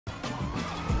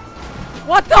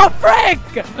What the frick?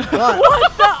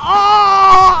 What the?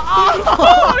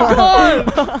 Oh my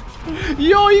god!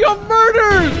 Yo, you got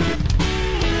murdered!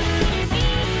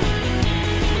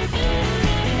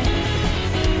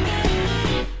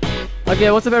 Okay,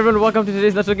 what's up everyone? Welcome to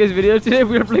today's Nutshell Games video. Today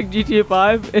we are playing GTA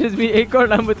 5. It is me,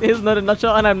 Acorn. I'm with Hazelnut and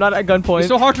Nutshell, and I'm not at gunpoint. It's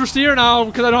so hard to steer now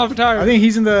because I don't have a tire. I think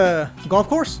he's in the golf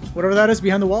course, whatever that is,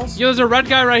 behind the walls. Yo, there's a red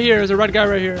guy right here. There's a red guy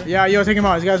right here. Yeah, yo, take him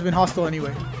out. This guy's been hostile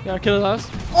anyway. Yeah, kill his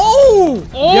ass. Oh!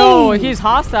 Yo, he's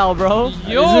hostile, bro.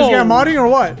 Yo! Is this guy modding or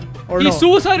what? Or he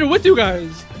suicided with you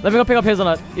guys. Let me go pick up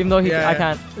Hazelnut, even though I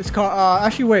can't. This car,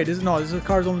 actually, wait. This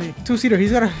car's only two-seater.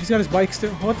 He's got his bike still.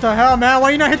 What the hell, man?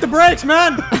 Why you not hit the brakes,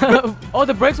 man? Oh,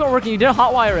 the brakes weren't working. You didn't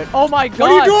hotwire it. Oh my god.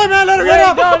 What are you doing, man? Let him get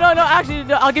up. No. Actually,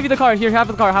 no, I'll give you the car. Here, have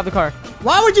the car.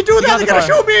 Why would you do that? They're gonna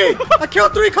shoot me. I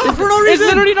killed 3 cops for no reason.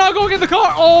 It's literally not going in the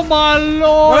car. Oh my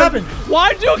lord. What happened?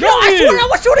 Why did you kill me? I swear I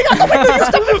was shooting out the window. You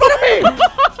stepped in front of me.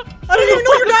 I didn't even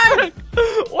know you died.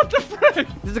 What the frick?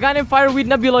 There's a guy named Fireweed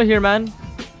Nebula here, man.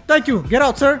 Thank you. Get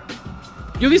out, sir.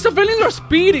 Yo, these civilians are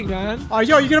speeding, man.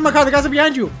 Yo, you get in my car. The guys are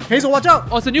behind you. Hazel, watch out.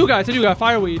 Oh, it's a new guy.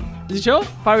 Fireweed. Is he chill?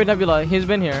 Fireweed Nebula. He's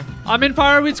been here. I'm in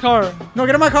Fireweed's car. No,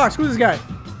 get in my car. Screw this guy.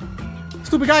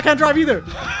 Stupid guy can't drive either.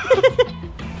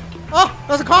 Oh,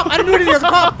 that's a cop. I didn't do anything. That's a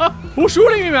cop. Who's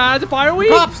shooting me, man? Is it Fireweed?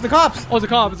 The cops. Oh, it's a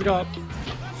cop.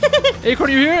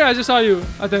 Acorn, you here? I just saw you,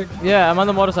 I think. Yeah, I'm on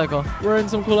the motorcycle. We're in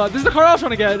some cool... This is the car I was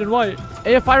trying to get in white.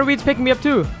 Hey, Fireweed's picking me up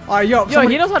too. Yo,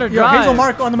 he knows how to drive. Hazel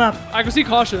mark on the map. I can see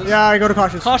Cautious. Yeah, I go to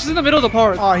Cautious. Cautious in the middle of the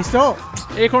park. Oh, he's still...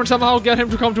 Acorn, somehow get him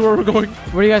to come to where we're going.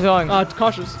 Where are you guys going?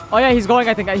 Cautious. Oh yeah, he's going,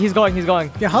 I think. He's going.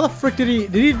 Yeah, how the frick did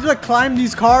he like climb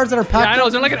these cars that are packed? Yeah, I know.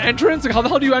 Is there like an entrance? Like, how the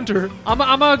hell do you enter? I'm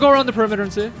gonna go around the perimeter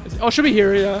and see. Oh, should be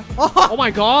here, yeah. Oh my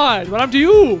god, what happened to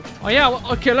you? Oh yeah,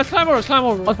 well, okay, let's climb over,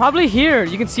 Oh, it's probably here.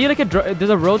 You can see like there's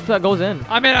a road that goes in.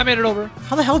 I made it over.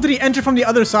 How the hell did he enter from the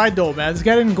other side though, man? This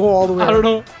guy didn't go all the way. I don't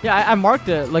know. Yeah, I marked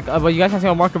it. Like, but you guys can't see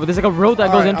how I marked it, but there's like a road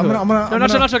that goes into it. I'm gonna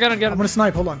get him. I'm gonna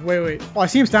snipe. Hold on. Wait. Oh, I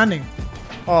see him standing.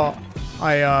 Oh,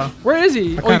 where is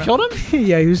he? Oh, you killed him?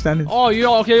 Yeah, he was standing. Oh,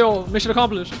 okay, yo, mission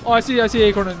accomplished. Oh, I see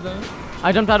Acorn in there.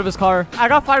 I jumped out of his car. I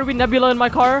got Fireweed Nebula in my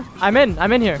car. I'm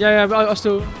in here. Yeah, us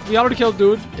too. We already killed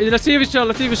dude. Let's see if he's chill.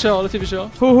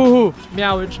 Who?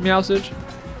 Meowage.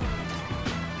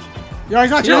 Yeah,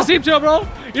 he's not chill.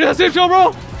 He doesn't seem chill,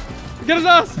 bro. Get his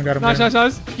ass. I got him.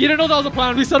 Nice. He didn't know that was a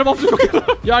plan. We set him up to go kill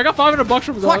him. Yeah, I got $500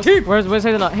 from his ass. Where's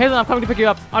Hazelnut? Hazelnut, I'm coming to pick you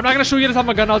up. I'm not gonna shoot you. Just have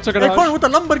my gun out. So I can dodge. Acorn with the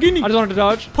Lamborghini. I just wanted to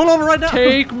dodge. Pull over right now.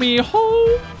 Take me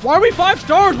home. Why are we 5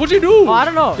 stars? What'd you do? Oh, I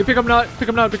don't know. You pick him not.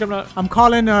 I'm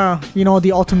calling,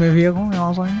 the ultimate vehicle. You know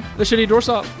what I'm saying? The shitty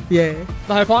doorstop. Yeah.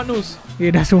 The hypotenuse.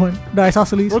 Yeah, that's the one. The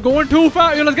isosceles. We're going too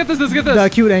fast. Yo, let's get this. The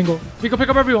acute angle. We can pick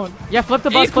up everyone. Yeah, flip the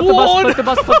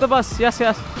bus.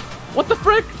 Yes. What the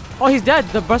frick? Oh, he's dead.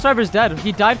 The bus driver's dead.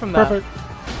 He died from that. Perfect.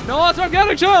 No, that's what I'm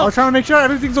getting, chill. I was trying to make sure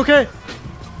everything's okay.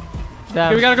 Damn.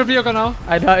 Okay, we got a good vehicle now.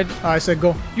 I died. I said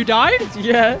go. You died?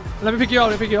 Yeah. Let me pick you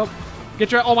up.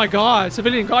 Get your... Oh my god.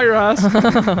 Civilian caught your ass.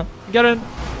 Get in.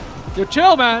 Yo,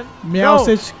 chill, man.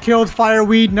 Meowstitch killed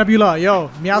Fireweed Nebula. Yo,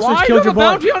 Meowstitch killed your boy.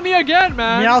 Why you have a bounty on me again,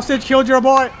 man? Meowstitch killed your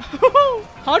boy.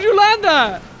 How'd you land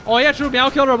that? Oh yeah, true.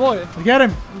 Meow killed our boy. Get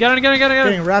him. Get him.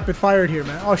 Getting rapid fired here,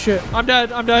 man. Oh shit. I'm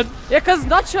dead. Yeah, cause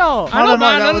Nutshell. I know,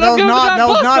 man. That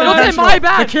was not intentional. My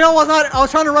bad. The kill was not. I was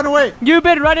trying to run away. You've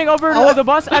been running over the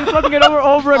bus and flipping it over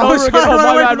and over again.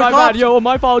 Oh my bad. Yo,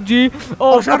 my fault, G.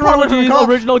 Oh, apologies,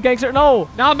 original gangster. No.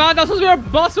 Nah, man, that's supposed to be our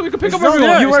bus so we can pick up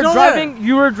everyone.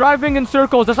 You were driving in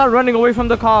circles. That's not running away from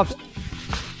the cops.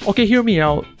 Okay, hear me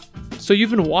out. So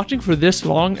you've been watching for this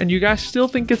long and you guys still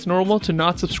think it's normal to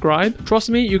not subscribe?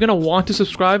 Trust me, you're gonna want to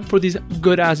subscribe for these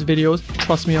good ass videos.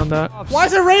 Trust me on that. Why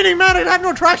is it raining, man? I have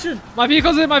no traction. My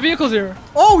vehicle's here.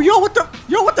 Oh, what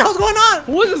the hell's going on?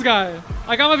 Who is this guy?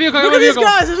 I got my vehicle. Look at these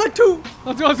guys. There's like 2.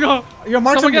 Let's go. Yo,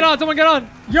 Mark, someone get on.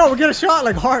 Yo, we get a shot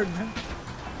like hard, man.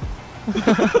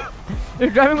 You're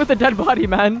driving with a dead body,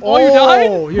 man. Oh, you died?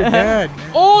 Oh, you're dead,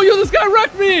 man. Oh, yo, this guy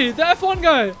wrecked me. The F1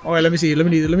 guy. All right, let me see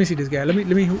this guy. Let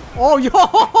me. Oh, yo.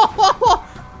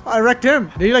 I wrecked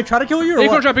him. Did he like try to kill you or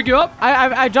Acorn what? try to pick you up?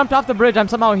 I jumped off the bridge. I'm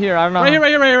somehow here. I don't know. Right here.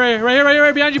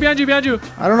 Behind you.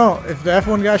 I don't know if the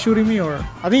F1 guy shooting me or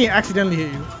I think he accidentally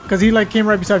hit you because he like came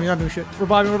right beside me, not doing shit. We're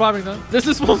bobbing then. This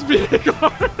is supposed to be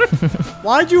Acorn.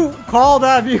 Why'd you call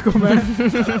that vehicle, man?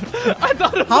 I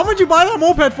thought it was How much you buy that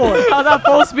moped for? How's that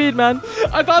full speed, man?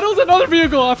 I thought it was another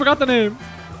vehicle. I forgot the name.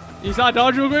 You saw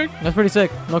Dodge real quick? That's pretty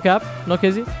sick. No cap, no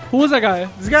kizzy. Who was that guy?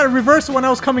 This guy reversed when I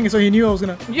was coming, so he knew I was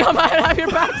gonna. You might have your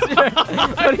back, sir.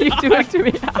 What are you doing to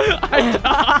me? I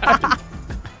died.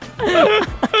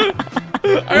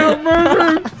 I am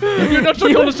murdered. You're not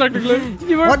so cold technically.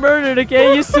 You were murdered,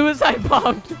 okay? You suicide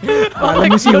bombed.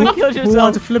 Let me see who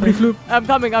wants a flippity flip. I'm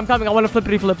coming. I want a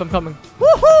flippity flip. I'm coming.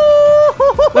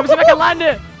 Woohoo! Let me see if I can land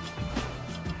it.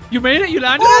 You made it? You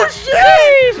landed Oh it?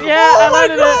 shit! Yeah, oh I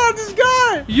landed my god, this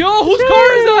guy! Yo, whose car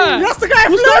is that? That's the guy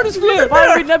whose car is flipped?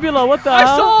 Fireweed Nebula, what the I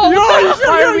hell? saw.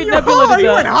 Fireweed Nebula did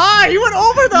You went that. high! You went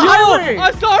over the highway!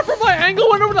 I saw it from my angle,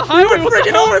 went over the You highway. went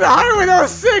freaking over the highway! That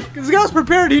was sick! This guy was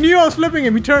prepared. He knew I was flipping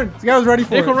him. He turned. This guy was ready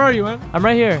for Acorn, it. where are you, man? I'm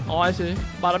right here. Oh, I see.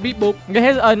 Bada beep boop. Okay,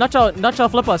 here's nutshell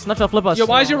flip us. Nutshell flip us. Yo,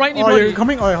 why is your right knee Oh, bloody? you're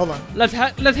coming? Oh, wait, hold on. Let's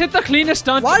hit the cleanest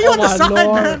stunt. Why are you oh on the my side,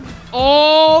 Lord. man?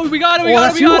 Oh, we got it. We Oh, got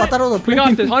that's it. We got you. it. I thought it was a We got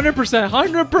plane. this. 100%.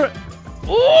 100%.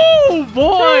 Oh boy,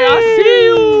 I see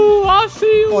you. I see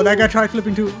you. Oh, that guy tried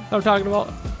flipping too. That's what I'm talking about.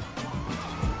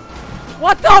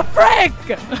 What the frick?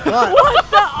 What? What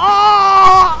the?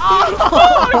 Oh!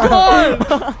 Oh my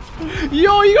god.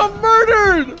 Yo, you got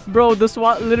murdered. Bro, the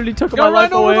SWAT literally took my Got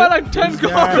life run over away. by like 10 Yeah.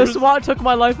 cars. The SWAT took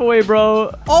my life away,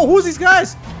 bro. Oh, who's these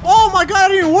guys? Oh my god, that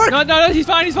didn't even work. No, he's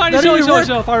fine. He's fine. That He's didn't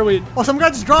chill. work. Fireweed. Oh, some guy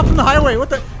just dropped from the highway. What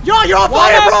the? Yo, you're on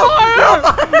Why fire, on bro! fire? You're on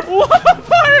fire! What on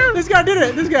fire? This guy did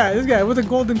it. This guy with a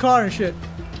golden car and shit.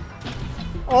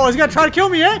 Oh, he's gonna try to kill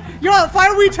me, eh? Yo,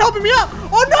 Fireweed's helping me out.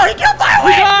 Oh no, he killed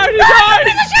Fireweed! He died. He No, died.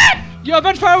 piece of shit! Yo, I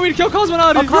bet Fireweed killed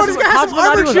Cosmonaut. Bro, this guy has some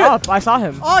armored was shit. up. I saw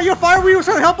him. Oh, your Fireweed was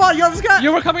trying to help out. Yo, this guy.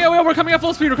 Yo, we're coming at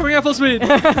full speed. This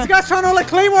guy's trying to like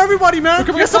claymore everybody, man. We're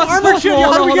coming Get as some fast as armored shit. possible.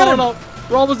 Yo, how do we get him? Hold on.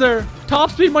 We're almost there. Top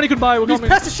speed money could buy. We're These coming.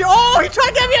 pests of shit. Oh, he tried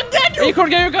to get me again, you. Acorn,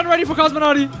 get your gun ready for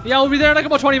Cosmonauty. Yeah, we'll be there in like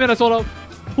about 20 minutes. Hold up.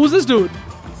 Who's this dude?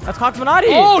 That's Coxmanati.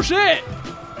 Oh shit!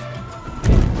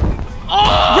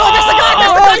 Oh! Yo, that's the guy.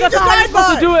 That's the guy. You That's just how you're died supposed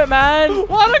to by. do it, man.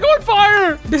 Why did I go on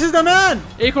fire? This is the man.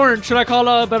 Acorn, should I call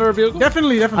a better vehicle?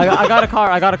 Definitely. I got a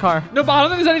car. No, but I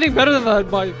don't think there's anything better than that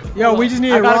bike. Yo, we just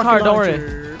need I a got a rocket car. Don't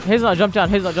launcher. worry. Hazelnut, jump down.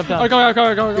 Go.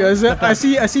 Yeah, I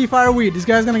see Fireweed. This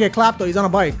guy's gonna get clapped though. He's on a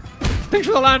bike. Thanks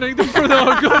for the landing. Thanks for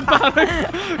the good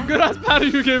padding. Good ass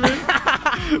padding you gave me.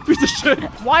 Piece of shit.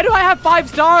 Why do I have 5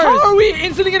 stars? How are we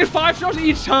instantly getting 5 stars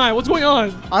each time? What's going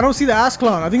on? I don't see the ass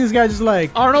clown. I think this guy just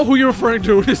like I don't know who you're referring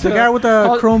to. the guy with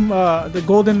the chrome, the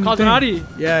golden thing. Cosmonauty.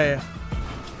 Yeah.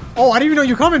 Oh, I didn't even know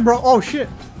you're coming, bro. Oh shit.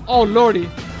 Oh lordy.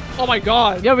 Oh my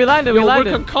god. Yeah, we landed. Yo, we're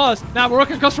concussed. Nah, we're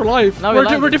concussed for life. No,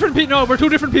 we're different people. No, we're 2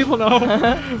 different people now.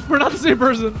 We're not the same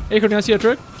person. Acorn, can I see a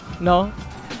trick? No,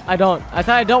 I don't.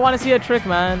 I don't want to see a trick,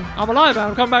 man. I'm alive, man.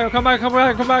 I'm coming back. Oh my god.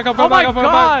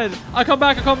 I come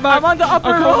back. I'm on the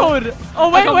upper road. Oh,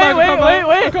 wait.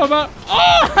 I come back.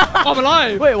 Oh! I'm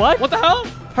alive. Wait, what? What the hell?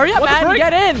 Hurry up, What the man. frick?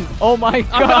 Get in. Oh my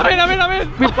god. I'm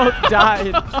in. We both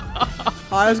died.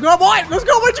 Alright, let's go, boy. Let's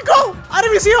go. Where'd you go? I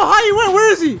didn't even see how high he went.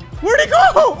 Where is he? Where'd he go?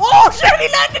 Oh shit, he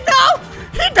landed now.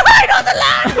 He died on the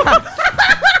land.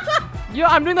 Yo,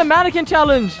 I'm doing the mannequin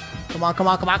challenge. Come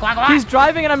on. He's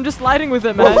driving and I'm just sliding with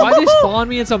it, man. Why'd they spawn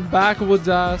me in some backwoods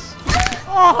ass?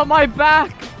 Oh, my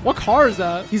back. What car is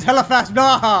that? He's hella fast.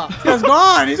 Nah, he's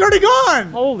gone. He's already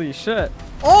gone. Holy shit.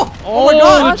 Oh my Oh,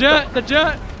 god. the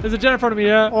jet. There's a jet in front of me,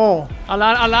 yeah. Oh. I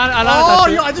landed that Oh,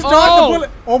 shit. yo, I just dodged the bullet.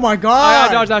 Oh my god.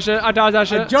 I dodged that shit.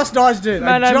 I just dodged it.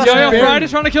 Man, I I'm just yo, Yo, barely- Friday's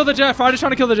trying to kill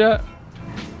the jet.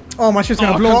 Oh, my shit's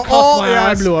gonna Oh, blow up. concuss Oh, my yeah,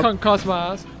 I ass. blew up. Concuss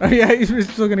my ass. Yeah, he's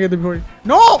still gonna get the before.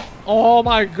 No! Oh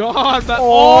my god. Oh,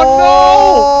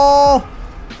 Oh no!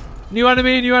 New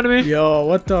enemy. Yo,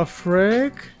 what the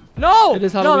frick? No. It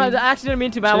is no, Halloween. I actually didn't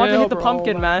mean to, man. I wanted to Chill, hit the bro,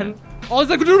 pumpkin, man. Oh, it's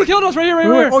like dude killed us right here.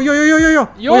 Oh, yo.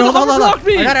 Yo, the Hummer blocked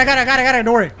me. I got it.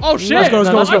 Don't worry. Oh shit. Let's go.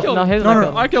 No, I killed no, him.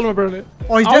 Hazelnut. I killed him apparently.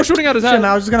 Oh, he's I dead. was shooting at his Shit, head.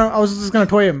 man, I was just gonna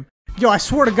toy him. Yo, I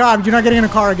swear to God, you're not getting in a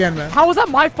car again, man. How was that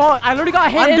my fault? I literally got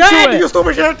hit I'm into dead, it. you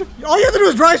stupid shit. All you have to do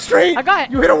is drive straight.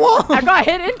 You hit a wall. I got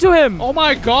hit into him. Oh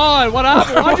my god, what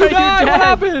happened? Why'd Why you die? you What dead?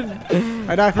 happened?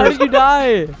 I died How first. did you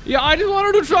die? Yeah, I just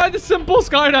wanted to try the simple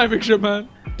skydiving shit, man.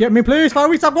 Get me, please.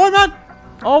 Fireweed, stop going, man.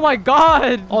 Oh my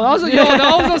god. Oh,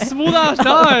 that was a smooth ass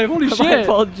dive. Holy My shit.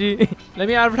 fault, G. Let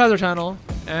me advertise our channel.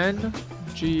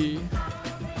 NG.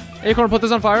 Acorn, put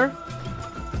this on fire.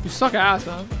 You suck ass,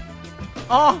 man.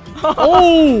 Oh.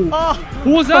 Oh! Who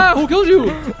was that? Who killed you?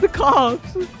 The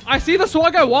cops. I see the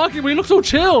SWAT guy walking, but he looks so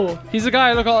chill. He's the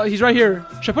guy. Look, he's right here.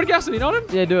 Should I put gasoline on him?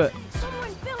 Yeah, do it. Someone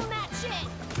film that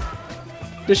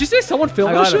shit. Did she say someone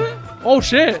filmed I this got shit? Oh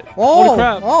shit! Oh, Holy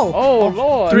crap! Oh,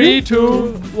 Lord. 3, 2,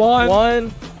 1.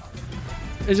 One.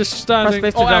 It's just standing.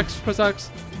 Press space to Oh, jump. X. Press X.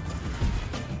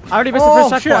 I already missed the Oh,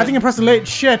 first shit. checkpoint. I think I pressed it late.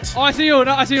 Shit. Oh, I see you.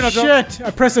 No, I see you. Not Shit.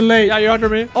 I pressed it late. Yeah, you're under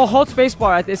me. Oh, hold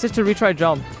spacebar. It's just to retry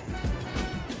jump.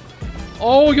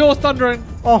 Oh, yo, it's thundering.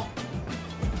 Oh.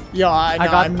 Yeah, I'm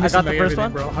got missing the like first everything,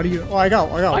 one? bro. How do you? Oh, I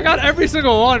got. I got every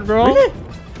single one, bro. Really?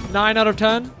 9 out of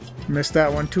 10. Missed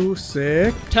that one too.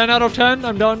 Sick. 10 out of 10.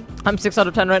 I'm done. I'm 6 out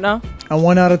of 10 right now. A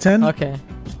 1 out of 10. Okay.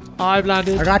 I've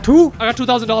landed. I got 2. I got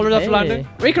 $2,000 after Hey. landing.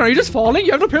 Acorn, are you just falling?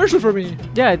 You have no parachute for me.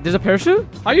 Yeah, there's a parachute?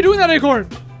 How are you doing that, Acorn?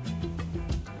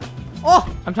 Oh,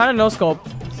 I'm trying to no scope.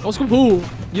 What's going on?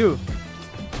 You.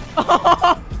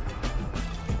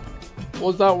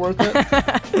 Was that worth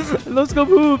it? No scope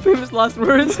who? Famous last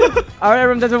words. Alright,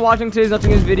 everyone, thanks for watching today's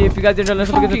Nothing Is video. If you guys enjoyed this,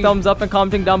 give it a thumbs up and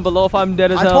commenting down below if I'm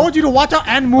dead as I hell. told you to watch out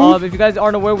and move. If you guys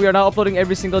aren't aware, we are now uploading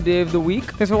every single day of the week.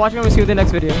 Thanks for watching, and we'll see you in the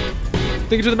next video.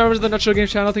 Thank you to the members of the Nutshell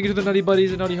Games channel. Thank you to the Nutty Buddies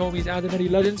and Nutty Homies and the Nutty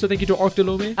Legends. So thank you to Arc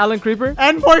Delume. Alan Creeper.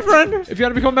 And boyfriend. If you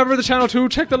want to become a member of the channel too,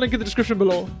 check the link in the description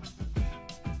below.